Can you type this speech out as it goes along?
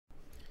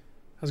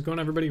How's it going,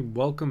 everybody?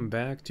 Welcome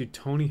back to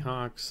Tony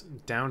Hawk's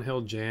Downhill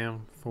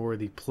Jam for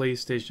the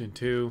PlayStation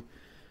 2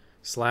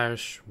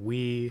 slash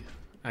Wii.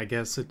 I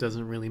guess it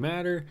doesn't really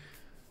matter.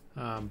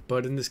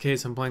 But in this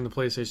case, I'm playing the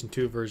PlayStation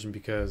 2 version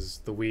because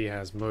the Wii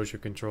has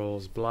motion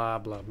controls, blah,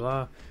 blah,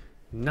 blah.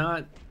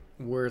 Not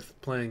worth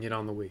playing it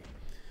on the Wii.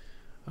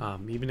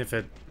 Even if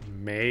it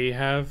may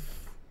have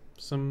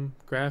some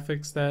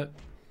graphics that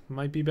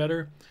might be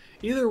better.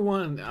 Either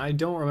one, I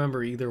don't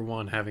remember either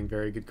one having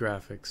very good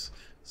graphics.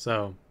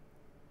 So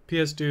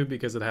PS2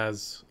 because it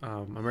has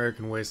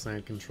American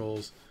Wasteland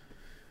controls.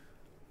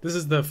 This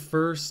is the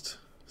first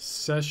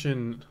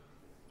session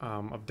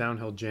of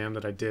Downhill Jam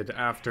that I did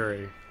after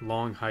a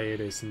long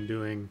hiatus and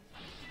doing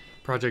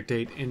Project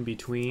 8 in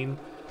between.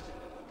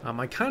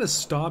 I kind of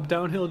stopped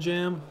Downhill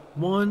Jam,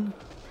 one,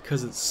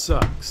 because it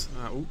sucks.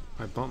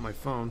 I bumped my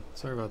phone.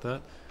 Sorry about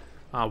that.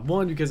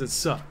 One, because it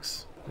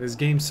sucks. This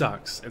game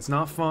sucks. It's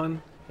not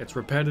fun, it's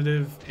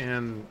repetitive,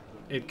 and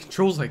it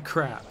controls like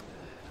crap.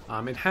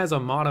 It has a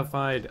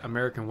modified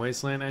American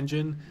Wasteland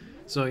engine,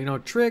 so you know,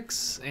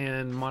 tricks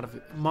and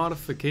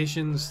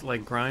modifications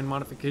like grind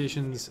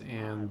modifications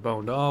and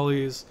boned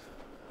ollies,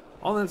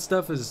 all that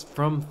stuff is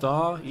from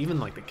Thaw. Even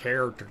like the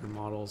character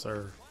models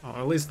are, or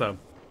at least the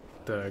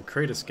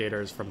Kratos skater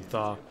is from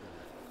Thaw.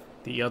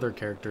 The other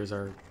characters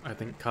are, I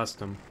think,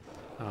 custom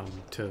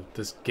to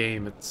this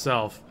game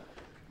itself.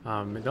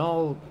 It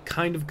all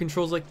kind of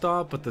controls like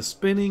Thaw, but the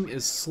spinning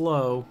is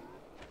slow.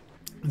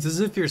 It's as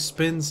if your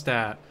spin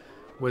stat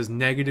was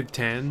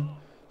 -10,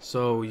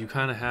 so you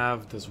kind of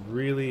have this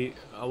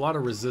a lot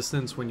of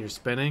resistance when you're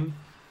spinning,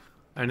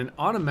 and it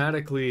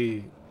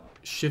automatically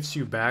shifts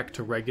you back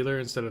to regular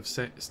instead of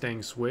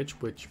staying switch,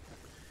 which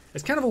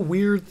is kind of a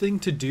weird thing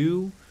to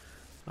do.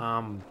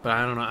 But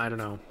I don't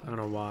know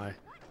why.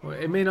 Well,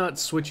 it may not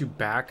switch you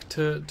back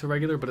to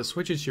regular, but it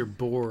switches your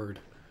board,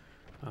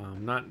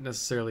 not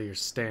necessarily your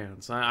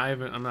stance.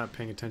 I'm not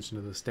paying attention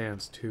to the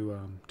stance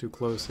too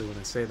closely when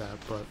I say that,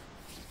 but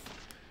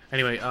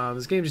anyway,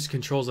 this game just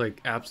controls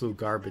like absolute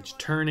garbage.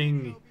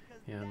 Turning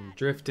and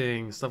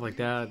drifting, stuff like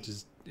that,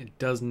 it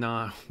does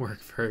not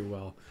work very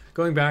well.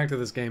 Going back to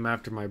this game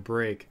after my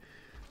break.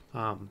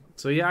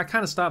 So yeah, I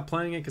kind of stopped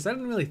playing it because I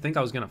didn't really think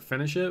I was going to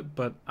finish it,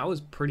 but I was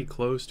pretty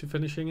close to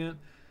finishing it.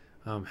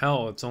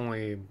 Hell, it's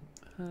only,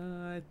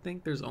 I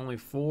think there's only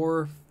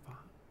 4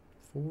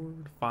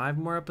 to 5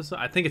 more episodes.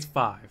 I think it's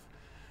 5.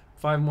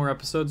 5 more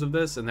episodes of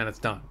this, and then it's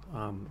done.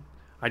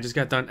 I just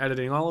got done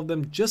editing all of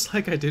them, just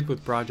like I did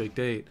with Project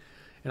 8,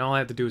 and all I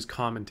had to do is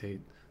commentate.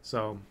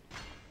 So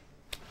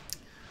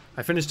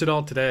I finished it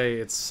all today.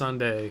 It's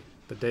Sunday,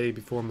 the day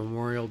before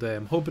Memorial Day.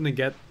 I'm hoping to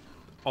get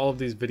all of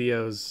these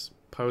videos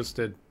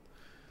posted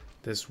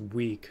this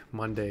week,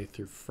 Monday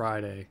through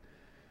Friday,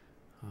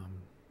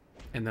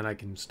 and then I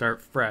can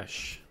start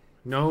fresh.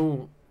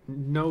 No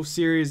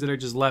series that are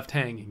just left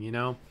hanging, you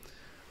know?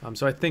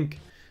 So I think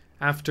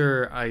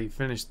after I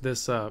finish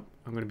this up,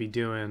 I'm going to be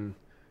doing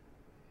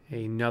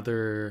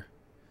another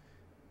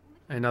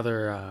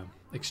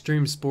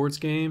extreme sports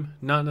game.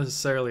 Not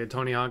necessarily a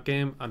Tony Hawk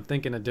game. I'm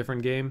thinking a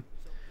different game.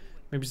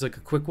 Maybe just like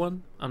a quick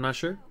one. I'm not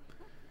sure.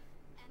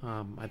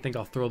 I think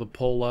I'll throw the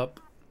poll up.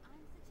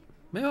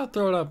 Maybe I'll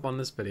throw it up on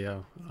this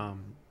video.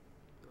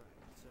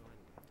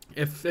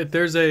 If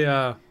there's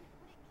a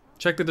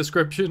check the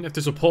description. If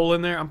there's a poll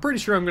in there, I'm pretty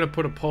sure I'm gonna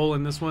put a poll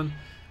in this one.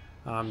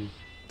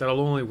 That'll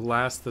only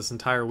last this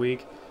entire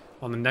week.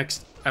 On the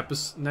next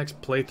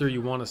playthrough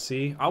you want to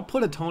see, I'll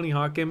put a Tony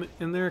Hawk game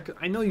in there.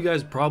 I know you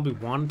guys probably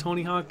want a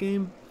Tony Hawk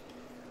game.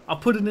 I'll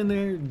put it in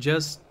there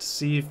just to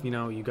see if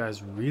you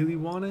guys really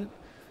want it.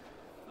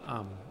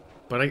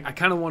 But I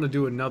kind of want to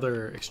do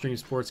another extreme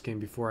sports game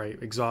before I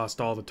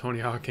exhaust all the Tony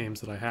Hawk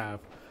games that I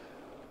have.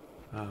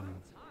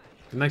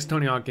 The next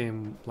Tony Hawk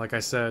game, like I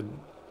said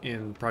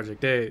in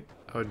Project 8,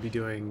 I would be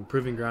doing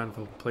Proving Ground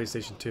for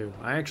PlayStation 2.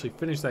 I actually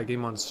finished that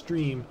game on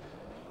stream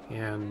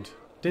and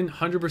didn't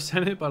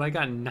 100% it, but I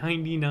got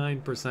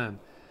 99%.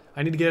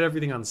 I need to get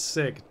everything on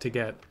SICK to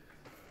get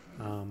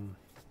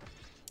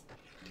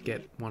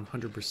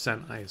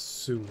 100%, I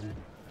assume,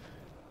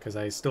 because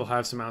I still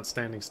have some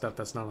outstanding stuff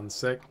that's not on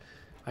SICK.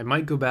 I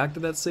might go back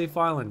to that save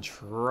file and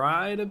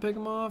try to pick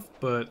them off,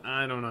 but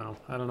I don't know.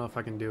 I don't know if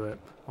I can do it.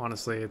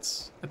 Honestly,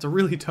 it's a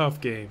really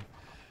tough game.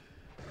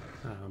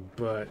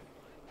 But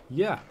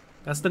yeah,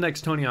 that's the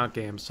next Tony Hawk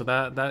game, so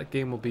that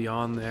game will be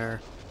on there.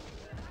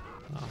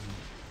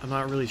 I'm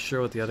not really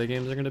sure what the other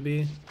games are going to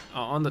be.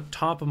 On the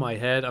top of my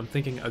head, I'm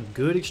thinking a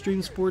good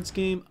extreme sports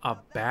game, a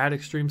bad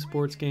extreme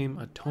sports game,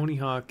 a Tony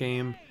Hawk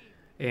game,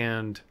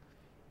 and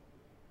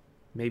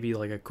maybe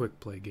like a quick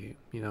play game.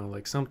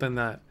 Like something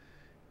that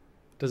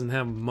doesn't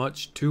have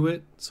much to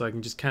it, so I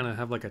can just kind of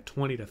have like a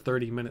 20 to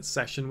 30 minute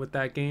session with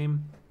that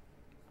game.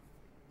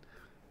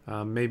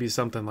 Maybe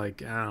something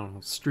like, I don't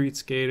know, Street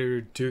Skater,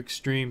 2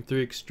 Extreme,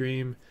 3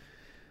 Extreme,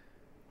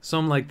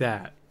 something like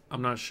that.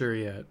 I'm not sure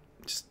yet.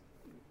 Just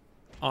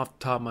off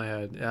the top of my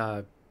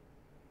head,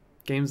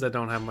 games that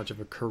don't have much of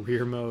a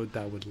career mode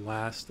that would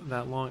last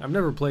that long. I've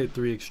never played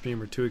 3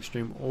 Extreme or 2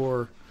 Extreme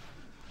or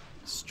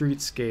Street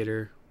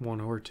Skater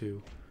 1 or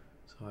 2,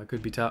 so I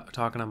could be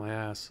talking on my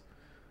ass.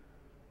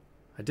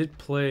 I did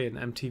play an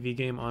MTV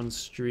game on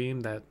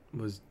stream that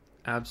was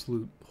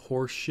absolute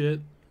horse shit.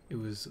 It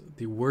was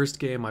the worst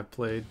game I've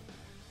played.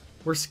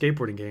 Worst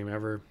skateboarding game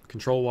ever.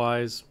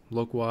 Control-wise,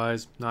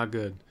 look-wise, not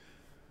good.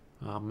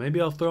 Maybe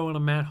I'll throw in a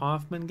Matt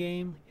Hoffman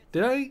game.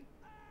 Did I?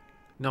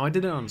 No, I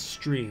did it on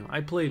stream.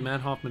 I played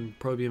Matt Hoffman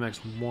Pro BMX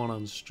 1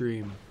 on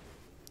stream.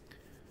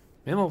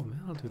 Maybe I'll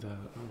do that.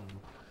 I don't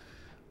know.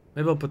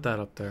 Maybe I'll put that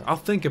up there. I'll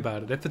think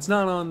about it. If it's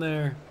not on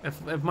there,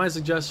 if my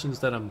suggestions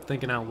that I'm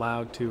thinking out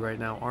loud to right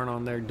now aren't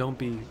on there, don't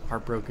be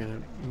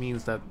heartbroken. It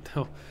means that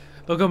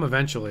they'll come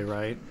eventually,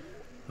 right?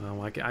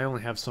 I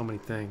only have so many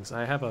things.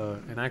 I have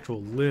an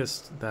actual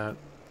list that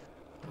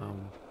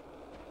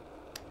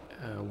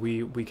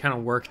we kind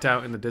of worked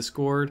out in the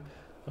Discord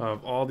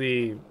of all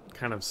the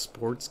kind of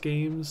sports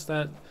games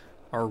that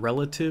are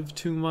relative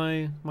to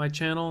my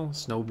channel.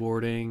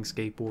 Snowboarding,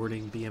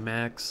 skateboarding,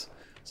 BMX,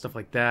 stuff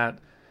like that.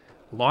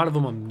 A lot of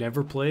them I've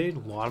never played, a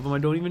lot of them I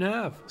don't even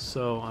have.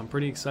 So I'm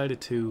pretty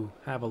excited to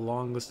have a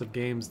long list of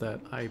games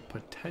that I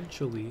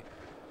potentially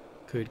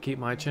could keep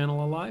my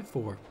channel alive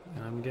for.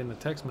 And I'm getting a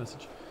text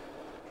message.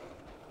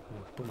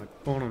 I'll put my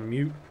phone on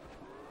mute.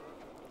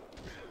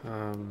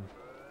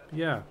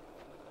 Yeah.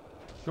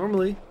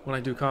 Normally, when I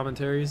do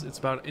commentaries, it's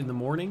about in the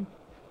morning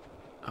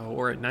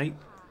or at night.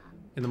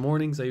 In the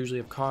mornings, I usually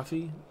have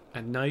coffee.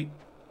 At night,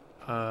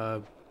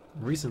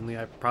 recently,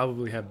 I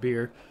probably have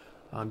beer.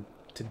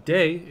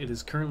 Today, it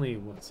is currently,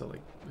 it's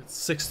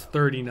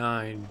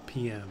 6:39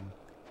 p.m.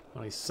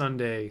 on a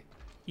Sunday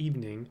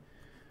evening.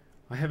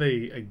 I have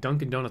a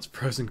Dunkin' Donuts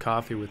frozen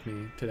coffee with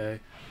me today.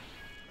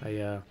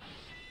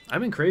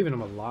 I've been craving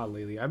them a lot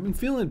lately. I've been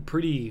feeling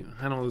pretty,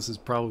 I know this is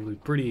probably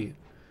pretty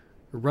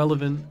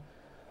irrelevant,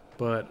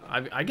 but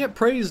I get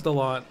praised a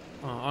lot,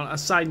 on a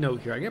side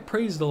note here, I get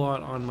praised a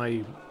lot on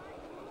my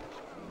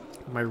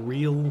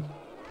realism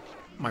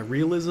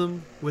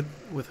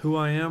with who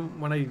I am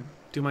when I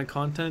do my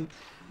content.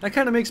 That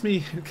kind of makes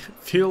me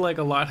feel like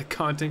a lot of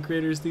content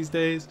creators these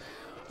days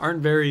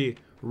aren't very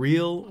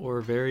real or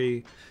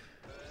very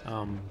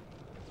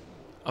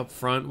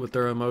upfront with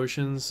their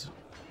emotions.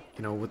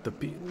 You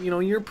know,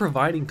 you're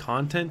providing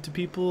content to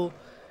people.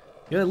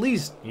 At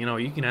least, you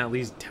can at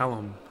least tell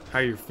them how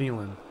you're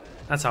feeling.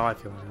 That's how I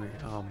feel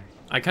anyway.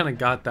 I kind of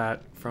got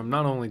that from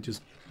not only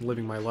just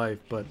living my life,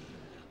 but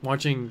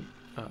watching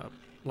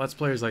Let's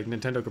Players like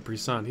Nintendo Capri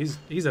Sun.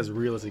 He's as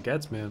real as it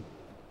gets, man.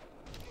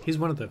 He's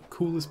one of the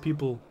coolest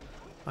people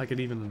I could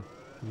even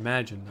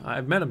imagine.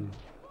 I've met him.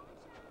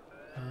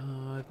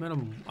 I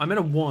met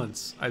him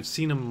once. I've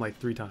seen him like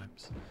 3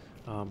 times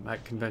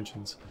at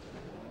conventions.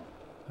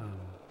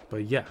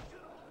 But yeah.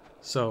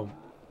 So,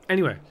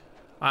 anyway,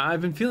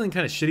 I've been feeling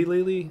kind of shitty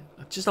lately.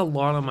 Just a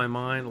lot on my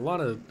mind. A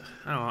lot of,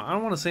 I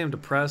don't want to say I'm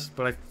depressed,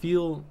 but I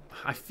feel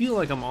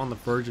like I'm on the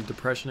verge of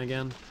depression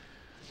again.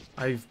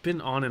 I've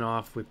been on and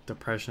off with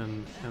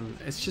depression, and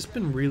it's just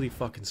been really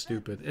fucking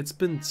stupid. It's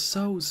been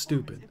so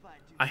stupid.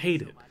 I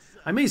hate it.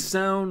 I may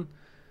sound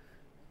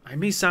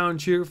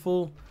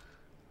cheerful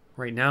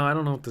right now. I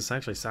don't know if this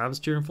actually sounds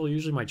cheerful.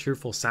 Usually my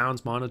cheerful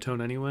sounds monotone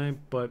anyway,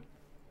 but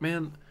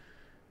man,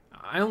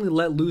 I only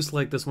let loose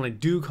like this when I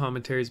do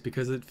commentaries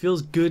because it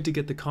feels good to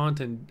get the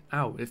content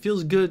out. It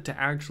feels good to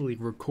actually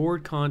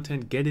record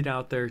content, get it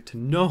out there, to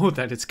know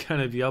that it's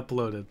gonna be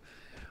uploaded.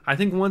 I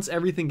think once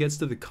everything gets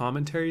to the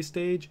commentary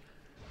stage,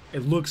 it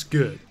looks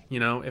good.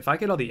 If I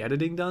get all the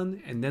editing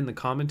done and then the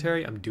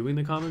commentary, I'm doing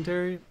the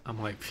commentary, I'm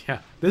like, yeah,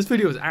 this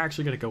video is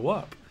actually going to go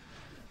up.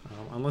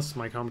 Unless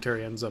my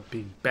commentary ends up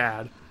being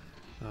bad.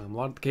 A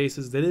lot of the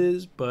cases it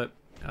is, but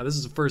this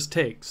is a first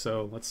take,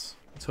 so let's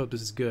hope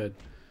this is good.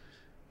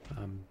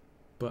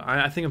 But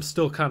I think I'm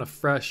still kind of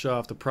fresh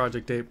off the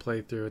Project 8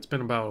 playthrough. It's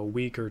been about a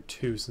week or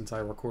 2 since I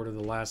recorded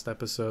the last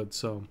episode,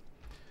 so...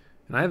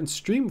 And I haven't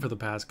streamed for the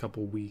past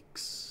couple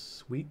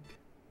weeks. Week?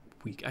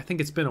 I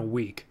think it's been a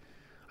week.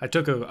 I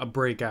took a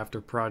break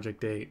after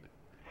Project 8,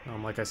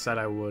 like I said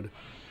I would.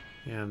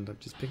 And I've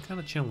just been kind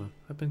of chilling.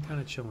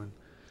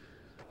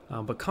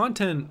 But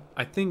content,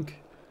 I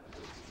think,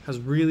 has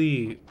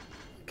really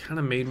kind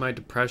of made my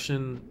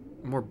depression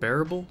more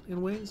bearable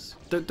in ways.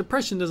 The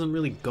depression doesn't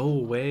really go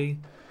away.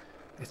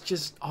 It's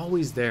just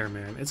always there,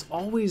 man. It's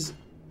always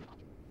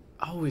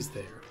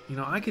there.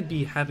 I could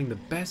be having the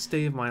best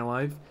day of my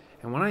life,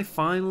 and when I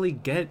finally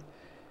get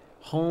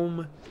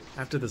home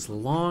after this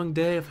long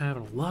day of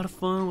having a lot of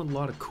fun with a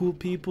lot of cool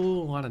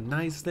people, a lot of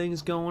nice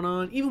things going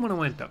on, even when I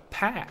went to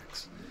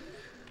PAX,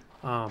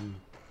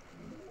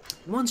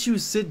 once you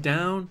sit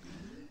down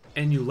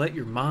and you let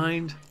your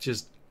mind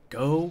just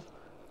go,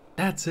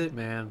 that's it,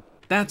 man.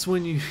 That's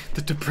when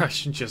the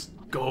depression just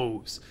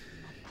goes,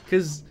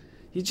 because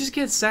you just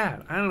get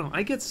sad. I don't know,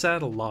 I get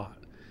sad a lot.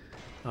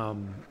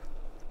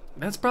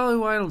 That's probably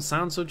why I don't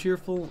sound so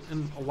cheerful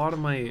in a lot of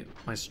my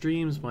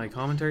streams, my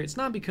commentary. It's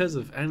not because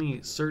of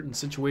any certain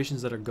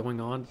situations that are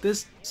going on.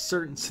 This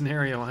certain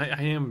scenario, I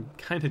am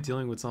kind of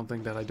dealing with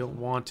something that I don't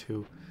want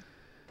to,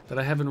 that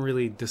I haven't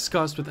really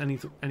discussed with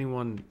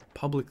anyone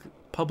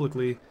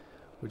publicly,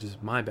 which is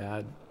my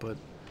bad, but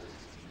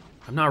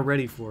I'm not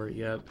ready for it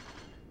yet.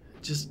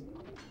 just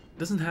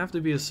doesn't have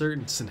to be a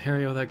certain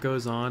scenario that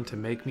goes on to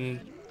make me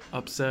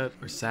upset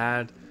or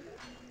sad.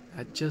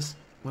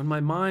 When my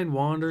mind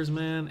wanders,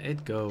 man,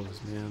 it goes,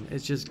 man.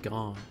 It's just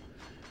gone.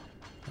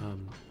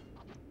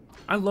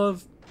 I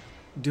love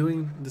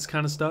doing this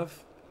kind of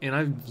stuff, and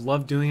I've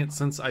loved doing it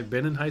since I've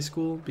been in high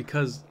school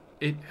because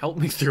it helped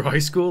me through high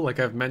school, like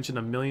I've mentioned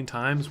a million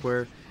times,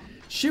 where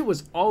shit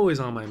was always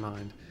on my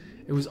mind.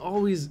 It was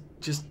always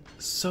just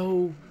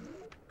so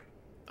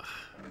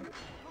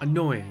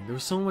annoying. There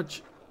was so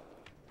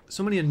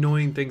many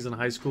annoying things in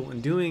high school,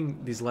 and doing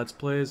these Let's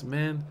Plays,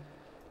 man,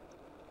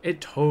 it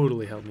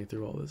totally helped me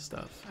through all this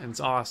stuff, and it's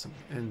awesome.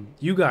 And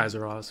you guys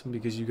are awesome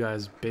because you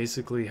guys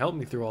basically helped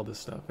me through all this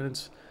stuff. And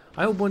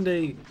I hope one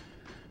day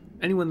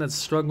anyone that's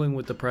struggling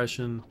with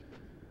depression,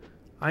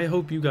 I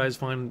hope you guys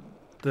find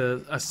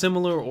a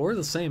similar or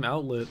the same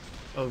outlet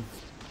of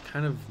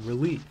kind of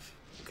relief,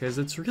 because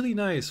it's really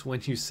nice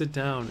when you sit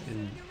down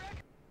and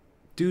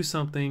do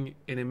something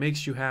and it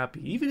makes you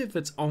happy, even if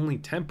it's only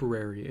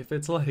temporary. If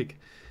it's like,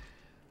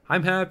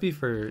 I'm happy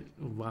for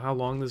how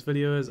long this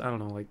video is, I don't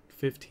know, like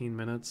 15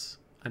 minutes.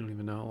 I don't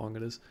even know how long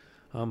it is.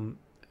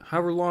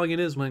 However long it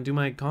is when I do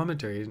my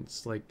commentary,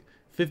 it's like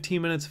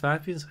 15 minutes of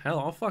happiness. Hell,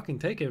 I'll fucking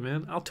take it,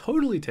 man. I'll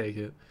totally take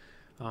it.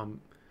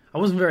 I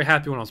wasn't very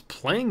happy when I was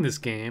playing this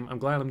game. I'm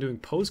glad I'm doing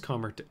post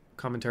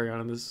commentary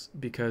on this,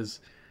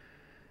 because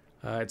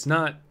it's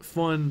not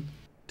fun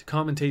to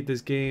commentate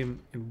this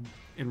game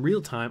in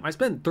real time. I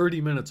spent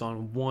 30 minutes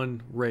on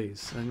one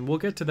race, and we'll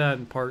get to that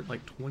in part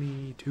like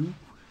 22.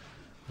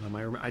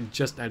 I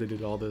just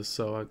edited all this,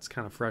 so it's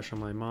kind of fresh on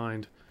my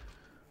mind.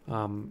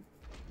 But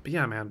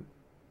yeah, man,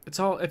 it's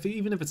all,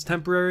 even if it's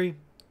temporary,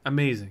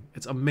 amazing.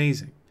 It's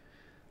amazing.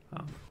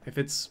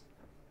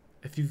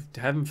 If you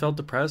haven't felt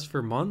depressed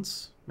for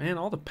months, man,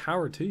 all the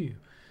power to you.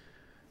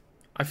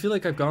 I feel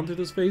like I've gone through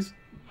this phase.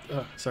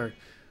 Sorry.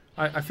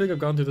 I feel like I've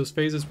gone through those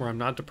phases where I'm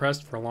not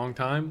depressed for a long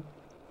time,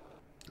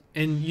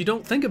 and you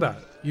don't think about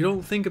it. You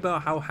don't think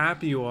about how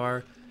happy you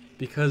are,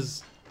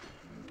 because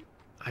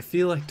I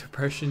feel like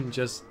depression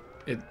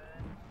it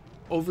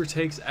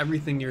overtakes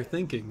everything you're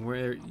thinking,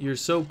 where you're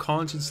so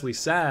consciously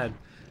sad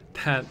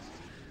that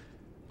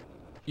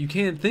you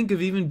can't think of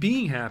even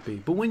being happy.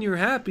 But when you're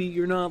happy,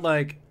 you're not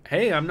like,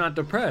 hey, I'm not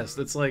depressed.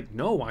 It's like,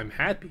 no, I'm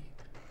happy.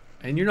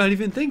 And you're not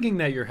even thinking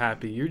that you're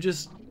happy. You're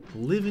just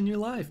living your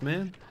life,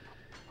 man.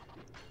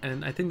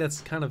 And I think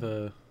that's kind of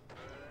an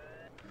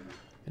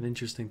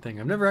interesting thing.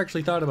 I've never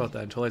actually thought about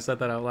that until I said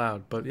that out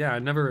loud. But yeah, I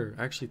never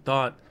actually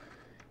thought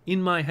in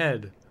my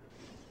head,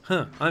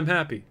 huh, I'm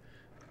happy.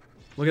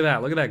 Look at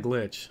that. Look at that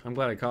glitch. I'm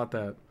glad I caught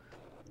that.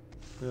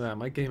 Look at that.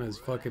 My game is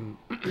fucking...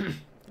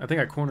 I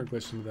think I corner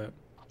glitched into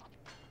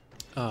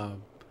that.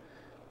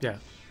 Yeah.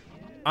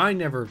 I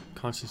never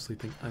consciously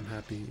think I'm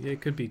happy.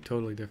 It could be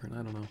totally different.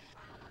 I don't know.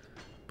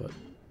 But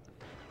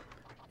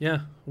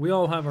yeah, we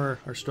all have our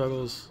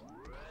struggles.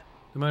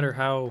 No matter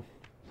how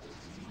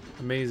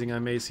amazing I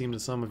may seem to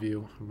some of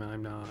you,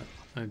 I'm not.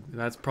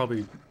 That's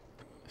probably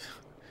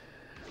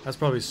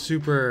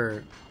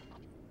super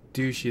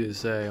douchey to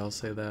say. I'll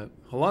say that.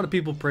 A lot of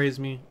people praise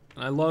me,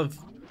 and I love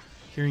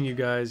hearing you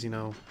guys,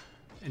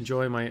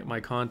 enjoy my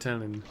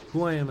content and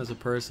who I am as a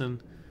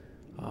person.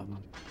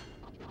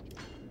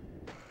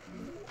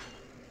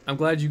 I'm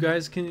glad you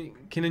guys can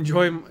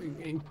enjoy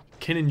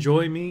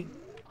me,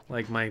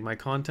 like my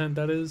content,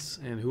 that is,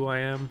 and who I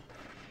am.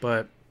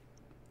 But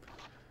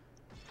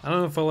I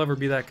don't know if I'll ever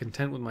be that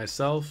content with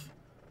myself.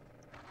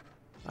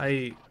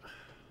 That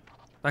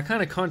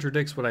kind of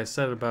contradicts what I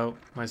said about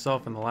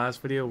myself in the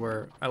last video,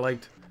 where I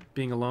liked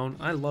being alone.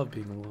 I love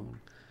being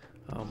alone.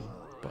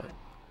 But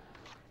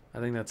I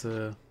think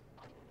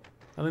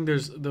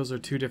those are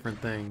two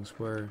different things,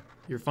 where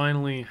you're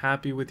finally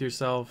happy with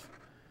yourself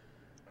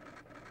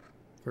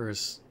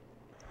versus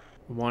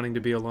wanting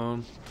to be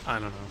alone. I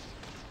don't know.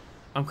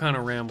 I'm kind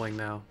of rambling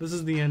now. This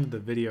is the end of the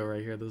video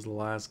right here. This is the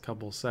last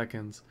couple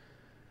seconds.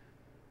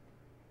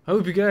 I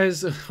hope you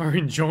guys are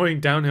enjoying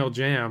Downhill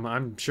Jam.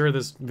 I'm sure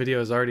this video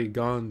has already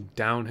gone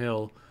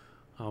downhill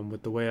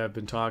with the way I've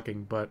been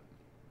talking, but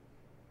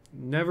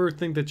never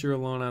think that you're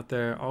alone out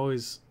there.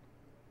 Always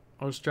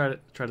try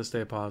to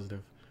stay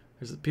positive.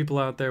 There's people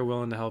out there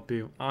willing to help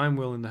you. I'm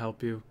willing to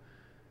help you.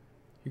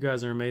 You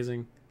guys are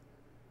amazing.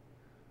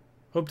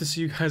 Hope to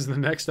see you guys in the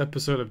next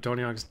episode of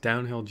Tony Hawk's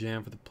Downhill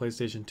Jam for the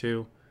PlayStation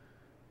 2.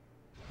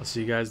 I'll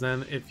see you guys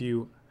then. If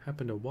you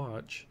happen to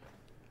watch,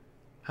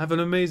 have an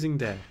amazing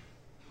day.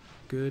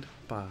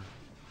 Goodbye.